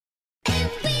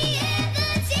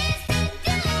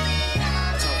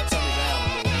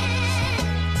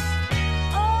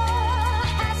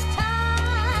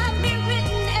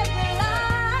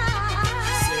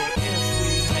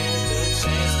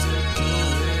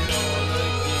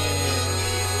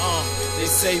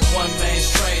say one man's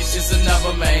trash is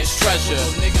another man's treasure.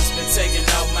 Niggas been taking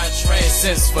out my trash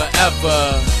since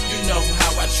forever. You know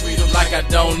how I treat them like I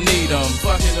don't need them.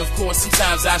 Fucking, of course,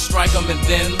 sometimes I strike them and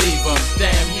then leave them.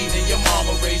 Damn, heathen, your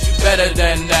mama raised you better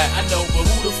than that. I know, but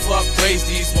who the fuck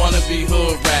raised these wannabe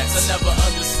hood rats? I never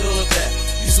understood that.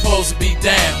 You supposed to be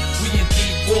down. We in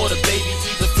deep water, baby.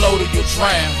 Either float or you'll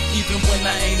drown. Even when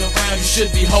I ain't around, you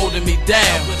should be holding me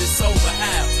down. But it's over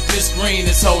how Miss Green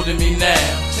is holding me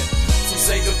now. So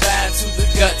say goodbye to the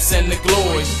guts and the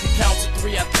glory. You can count to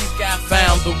 3, I think I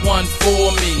found the one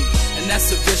for me. And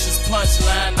that's a vicious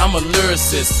punchline, I'm a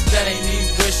lyricist. That ain't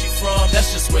even where she from,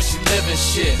 that's just where she living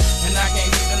shit. And I can't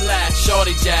even lie,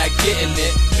 shorty Jack getting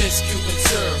it. Miss Cuban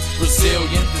serve,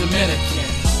 Brazilian,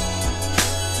 Dominican.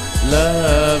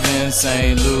 Love in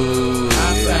St. Louis.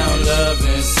 I found love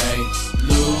in St.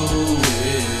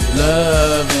 Louis.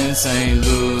 Love in St.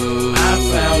 Louis. I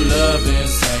found love in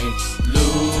St.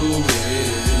 Louis.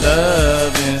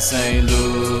 Love in St.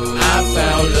 Louis. I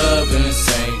found love in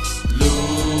St.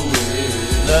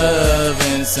 Louis. Love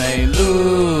in St.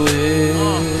 Louis.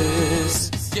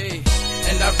 Yeah,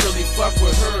 and I really fuck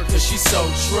with her cause she's so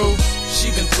true.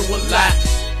 She been through a lot,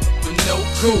 but no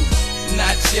coup.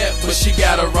 Not yet, but she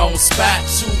got her own spot.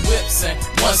 2 whips and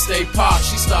once they pop,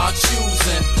 she start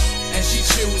choosing. And she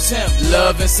choose him.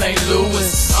 Love in St.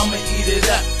 Louis. I'ma eat it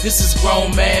up. This is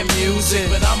grown man music,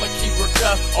 but I'ma keep her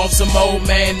cuff off some old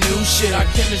man new shit. Our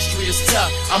chemistry is tough.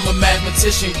 I'm a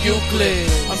mathematician, Euclid.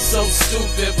 I'm so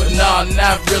stupid, but nah,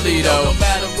 not really though. No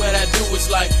matter what I do, it's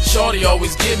like shorty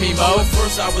always give me more. At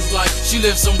first I was like, she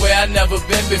lives somewhere I never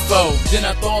been before. Then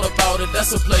I thought about it.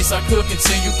 That's a place I could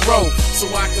continue grow, so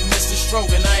I could miss the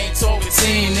stroke. And I ain't talking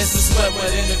teen. This is sweat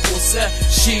wet in the corset.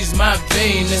 She's my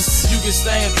Venus. You can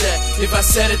stamp that. If I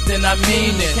said it, then I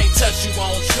mean it. Can't touch you,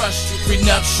 I don't trust you.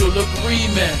 Prenuptial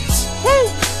agreement. Woo!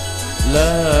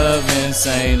 Love in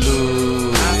St.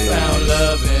 Louis. I found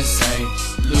love in St.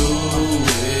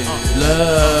 Louis.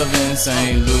 Love in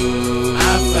St. Louis.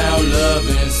 I found love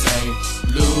in St.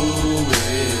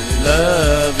 Louis.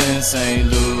 Love in St.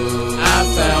 Louis. I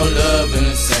found love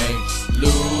in St.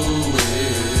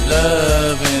 Louis.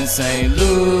 Love in St.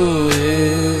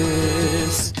 Louis.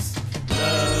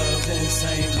 Love in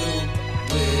St. Louis.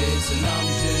 And I'm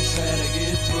just trying to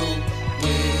get through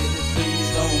with it. Please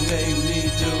don't make me